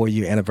the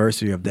 4-year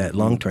anniversary of that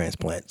lung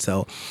transplant.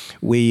 So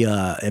we,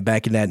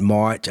 back in that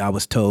March, I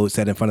was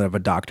sat in front of a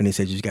doctor, and he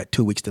said, you got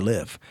 2 weeks to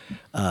live.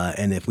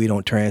 And if we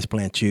don't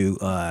transplant you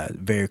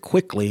very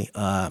quickly,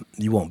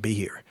 you won't be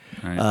here.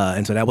 Right.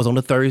 And so that was on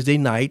a Thursday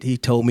night. He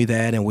told me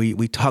that, and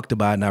we talked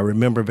about it. And I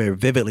remember very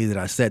vividly that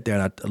I sat there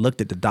and I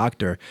looked at the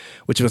doctor,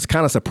 which was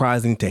kind of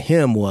surprising to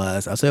him. I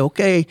said,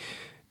 okay,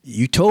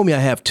 you told me I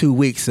have 2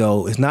 weeks,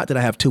 so it's not that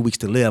I have 2 weeks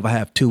to live. I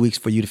have 2 weeks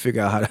for you to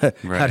figure out how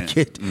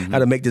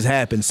to make this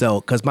happen.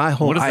 So, because my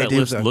whole what does that idea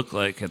list look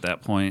like at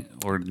that point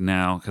or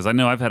now? Because I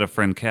know I've had a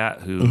friend,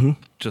 Kat, who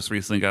just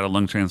recently got a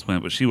lung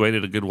transplant, but she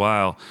waited a good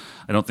while.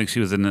 I don't think she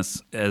was in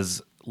this as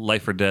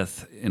life or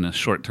death in a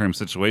short-term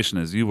situation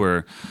as you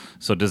were.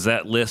 So does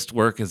that list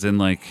work as in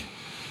like,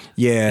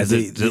 yeah,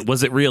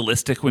 was it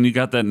realistic when you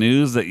got that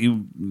news that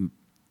you...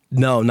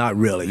 No, not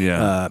really.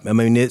 Yeah. I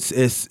mean,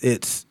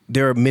 it's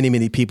there are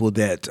many people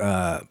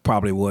that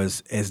probably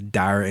was as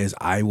dire as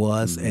I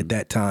was at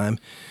that time.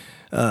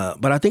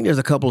 But I think there's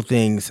a couple of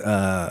things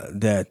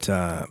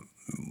that,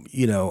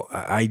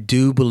 I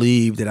do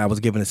believe that I was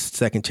given a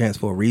second chance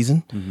for a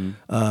reason.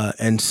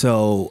 And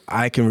so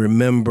I can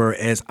remember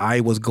as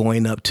I was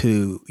going up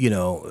to,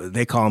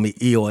 they call me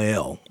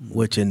EOL,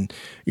 which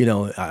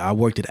I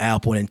worked at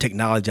Apple, and in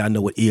technology, I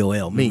know what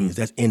EOL means.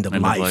 That's end of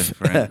life.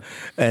 Right.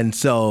 And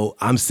so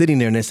I'm sitting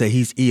there and they say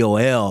he's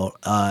EOL.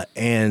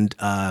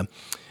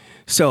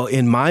 So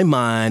in my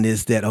mind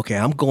is that, okay,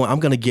 I'm going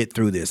to get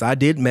through this. I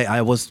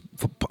was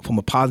from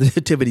a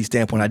positivity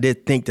standpoint, I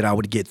did think that I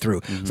would get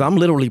through. So I'm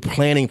literally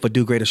planning for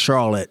Do Greater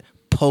Charlotte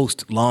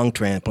post lung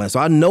transplant. So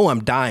I know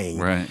I'm dying,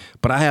 right,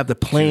 but I have the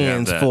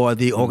plans for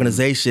the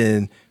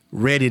organization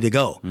ready to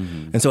go.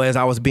 And so as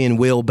I was being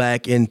wheeled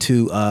back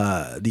into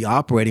the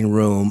operating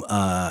room,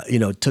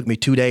 it took me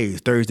 2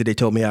 days. Thursday, they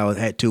told me I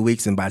had 2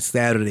 weeks, and by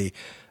Saturday,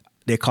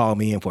 they called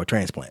me in for a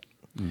transplant.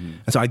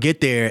 And so I get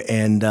there,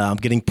 and I'm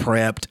getting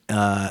prepped,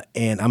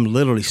 and I'm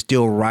literally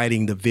still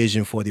writing the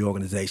vision for the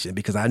organization,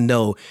 because I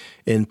know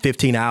in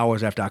 15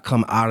 hours after I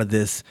come out of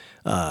this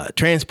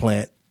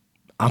transplant,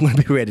 I'm going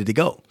to be ready to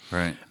go.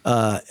 Right.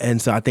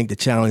 And so I think the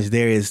challenge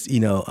there is,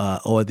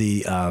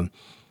 the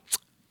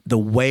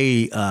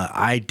way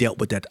I dealt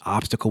with that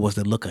obstacle was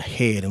to look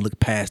ahead and look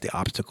past the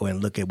obstacle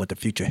and look at what the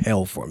future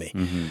held for me.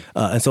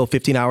 And so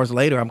 15 hours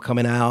later, I'm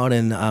coming out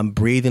and I'm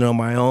breathing on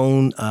my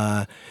own.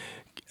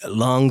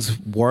 Lungs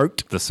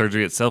worked. The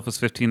surgery itself was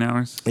 15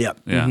 hours? Yep.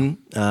 Yeah.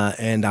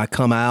 And I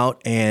come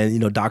out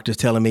and, doctors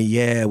telling me,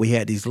 yeah, we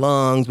had these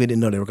lungs. We didn't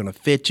know they were going to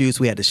fit you,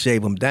 so we had to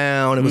shave them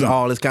down. It was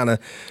all this kind of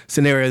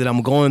scenario that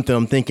I'm going through.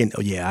 I'm thinking,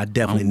 oh, yeah, I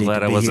definitely need to be here. I'm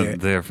glad I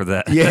wasn't there for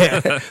that.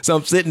 Yeah. So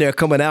I'm sitting there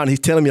coming out, and he's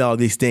telling me all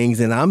these things,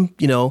 and I'm,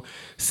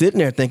 sitting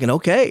there thinking,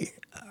 okay,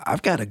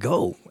 I've got to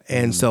go.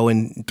 And so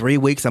in 3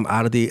 weeks, I'm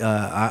out of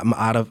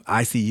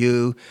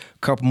ICU. A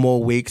couple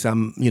more weeks,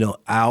 I'm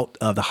out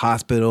of the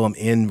hospital. I'm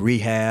in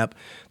rehab.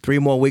 3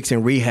 more weeks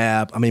in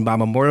rehab. I mean, by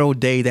Memorial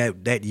Day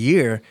that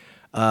year,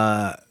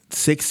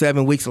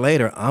 6-7 weeks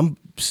later, I'm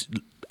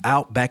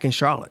out back in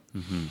Charlotte.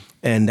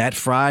 And that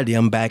Friday,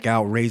 I'm back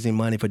out raising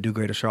money for Do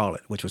Greater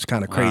Charlotte, which was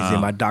kind of crazy. Wow.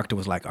 And my doctor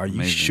was like, are you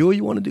Amazing. sure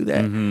you want to do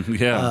that?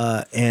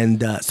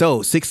 Yeah. So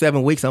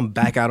 6-7 weeks, I'm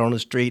back out on the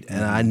street,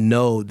 and I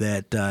know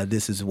that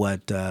this is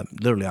what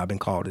literally I've been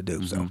called to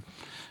do. So.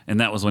 And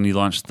that was when you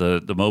launched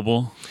the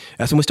mobile?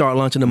 That's when we started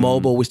launching the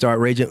mobile. We started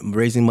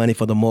raising money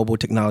for the Mobile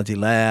Technology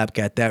Lab,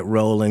 got that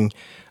rolling,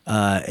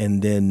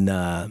 and then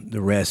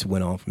the rest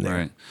went on from there.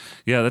 Right.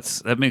 Yeah,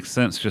 that makes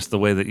sense, just the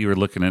way that you were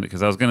looking at it,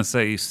 because I was going to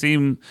say, you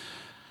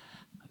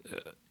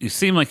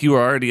seem like you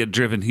were already a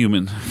driven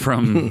human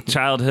from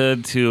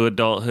childhood to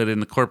adulthood in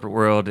the corporate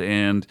world,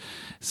 and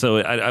so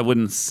I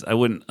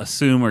wouldn't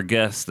assume or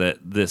guess that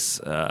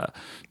this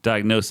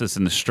diagnosis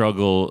and the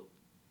struggle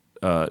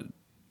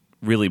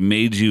really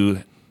made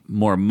you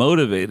more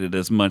motivated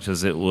as much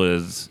as it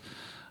was.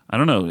 I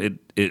don't know.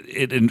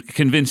 It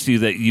convinced you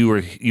that you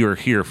were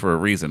here for a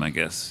reason, I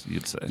guess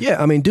you'd say.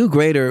 Yeah, I mean, Do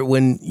Greater.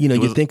 When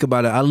you think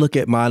about it, I look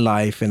at my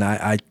life and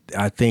I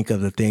think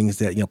of the things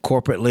that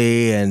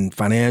corporately and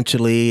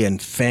financially and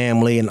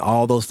family and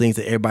all those things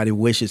that everybody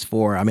wishes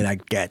for. I mean, I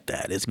get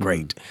that. It's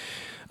great.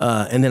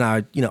 And then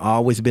I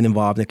always been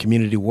involved in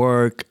community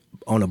work,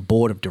 on a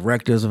board of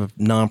directors of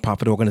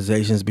nonprofit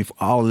organizations before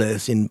all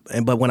this.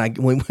 But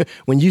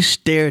when you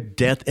stare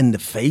death in the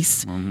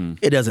face,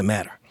 it doesn't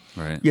matter.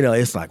 Right.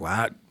 It's like,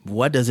 well,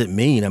 what does it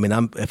mean? I mean,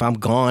 if I'm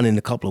gone in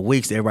a couple of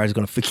weeks, everybody's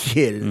going to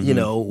forget it,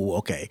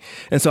 okay.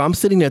 And so I'm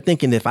sitting there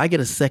thinking, if I get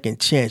a second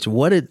chance,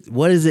 what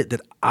is it that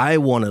I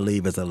want to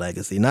leave as a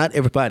legacy? Not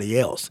everybody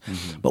else,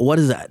 but what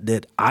is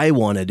that I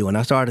want to do? And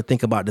I started to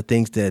think about the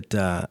things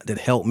that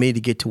helped me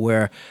to get to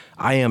where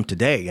I am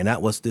today. And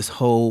that was this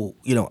whole,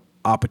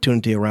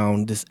 opportunity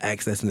around this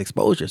access and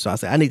exposure. So I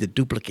said, I need to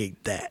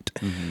duplicate that.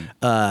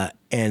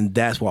 And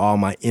that's where all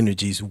my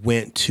energies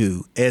went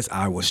to as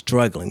I was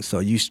struggling. So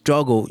you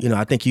struggle,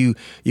 I think you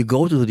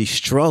go through these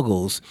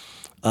struggles,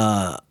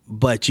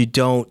 but you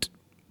don't,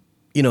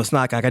 it's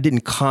not like I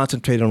didn't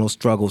concentrate on those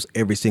struggles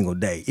every single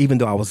day, even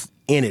though I was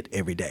in it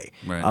every day.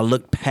 Right. I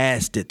looked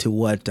past it to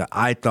what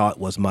I thought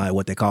was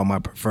what they call my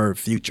preferred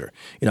future.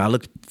 I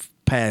looked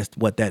past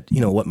what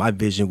my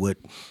vision would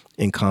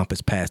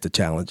encompass past the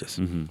challenges.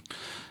 And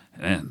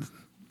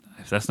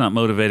if that's not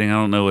motivating, I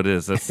don't know what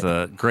is. That's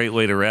a great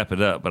way to wrap it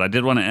up. But I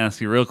did want to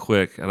ask you real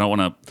quick. I don't want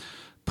to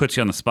put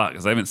you on the spot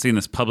because I haven't seen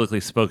this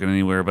publicly spoken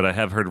anywhere, but I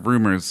have heard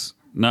rumors,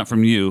 not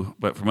from you,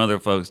 but from other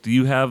folks. Do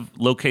you have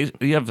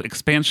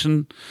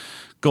expansion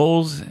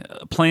goals,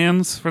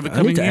 plans for the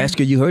coming year? I need to ask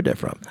you heard that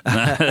from.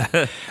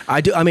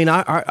 I do. I mean,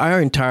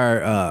 our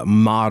entire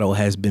model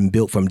has been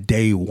built from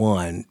day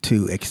one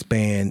to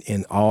expand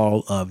in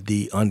all of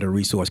the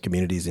under-resourced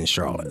communities in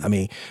Charlotte. I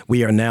mean,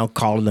 we are now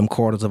calling them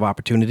quarters of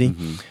opportunity,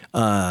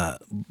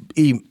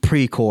 even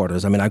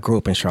pre-quarters. I mean, I grew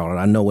up in Charlotte.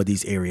 I know what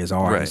these areas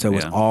are. Right, so it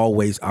was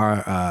always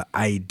our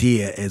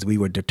idea as we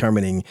were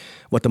determining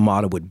what the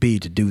model would be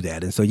to do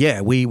that. And so,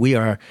 we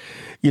are,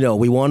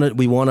 we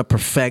want to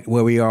perfect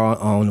where we are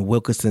on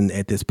Wilkinson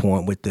at this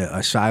point with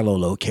the Shiloh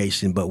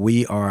location, but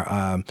we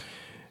are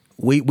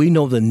we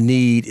know the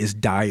need is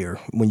dire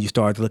when you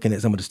start looking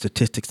at some of the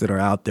statistics that are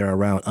out there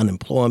around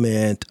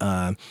unemployment,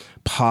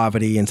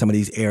 poverty in some of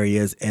these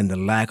areas, and the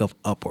lack of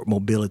upward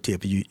mobility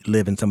if you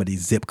live in some of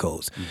these zip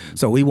codes.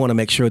 So we want to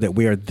make sure that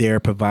we are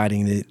there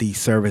providing these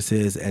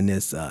services and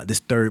this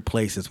third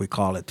place, as we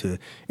call it, to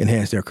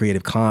enhance their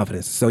creative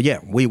confidence. So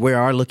we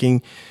are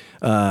looking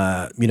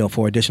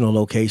for additional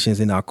locations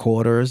in our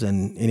quarters,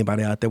 and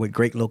anybody out there with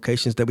great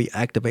locations that we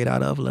activate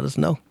out of, let us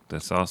know.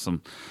 That's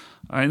awesome.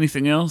 All right,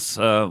 anything else?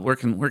 Where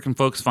can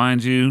folks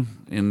find you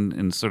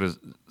and sort of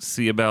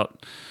see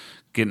about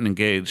getting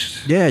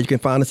engaged? Yeah, you can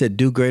find us at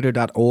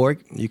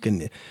dogreater.org. You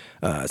can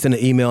send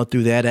an email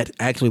through that. That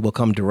actually will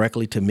come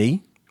directly to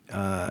me.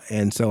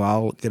 And so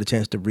I'll get a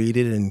chance to read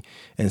it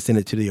and send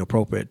it to the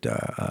appropriate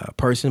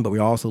person. But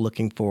we're also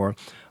looking for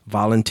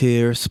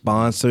volunteers,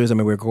 sponsors. I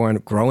mean, we're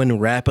growing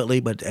rapidly,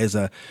 but as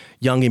a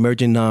young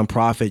emerging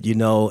nonprofit,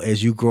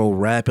 as you grow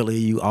rapidly,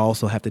 you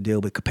also have to deal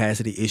with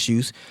capacity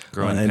issues,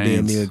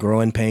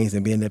 growing pains,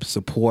 and being able to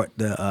support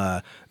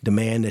the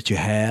demand that you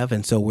have.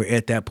 And so we're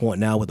at that point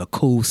now with a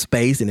cool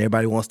space, and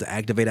everybody wants to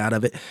activate out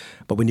of it,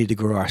 but we need to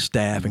grow our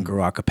staff and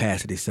grow our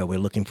capacity. So we're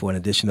looking for an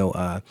additional,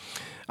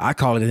 I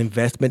call it an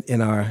investment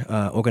in our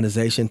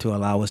organization to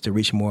allow us to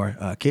reach more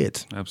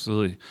kids.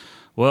 Absolutely.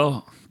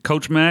 Well,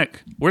 Coach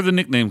Mac, where'd the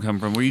nickname come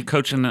from? Were you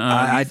coaching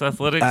youth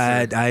athletics?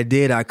 I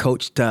did. I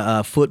coached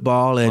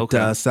football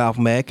at South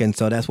Mac, and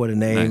so that's where the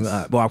name.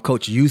 Nice. I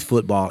coached youth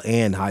football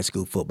and high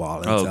school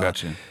football. And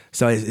Gotcha.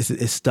 So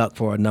it's stuck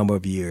for a number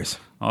of years.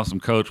 Awesome,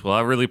 Coach. Well,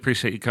 I really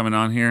appreciate you coming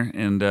on here,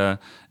 and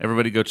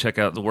everybody go check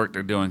out the work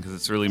they're doing because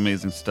it's really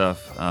amazing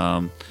stuff.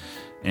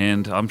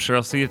 And I'm sure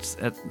I'll see you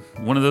at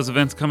one of those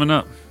events coming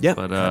up. Yeah,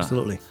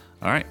 absolutely.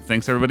 All right.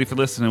 Thanks, everybody, for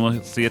listening.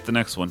 We'll see you at the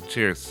next one.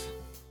 Cheers.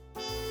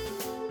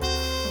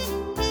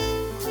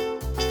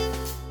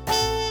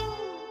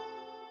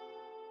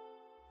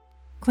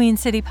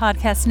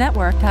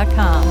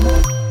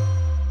 QueenCityPodcastNetwork.com.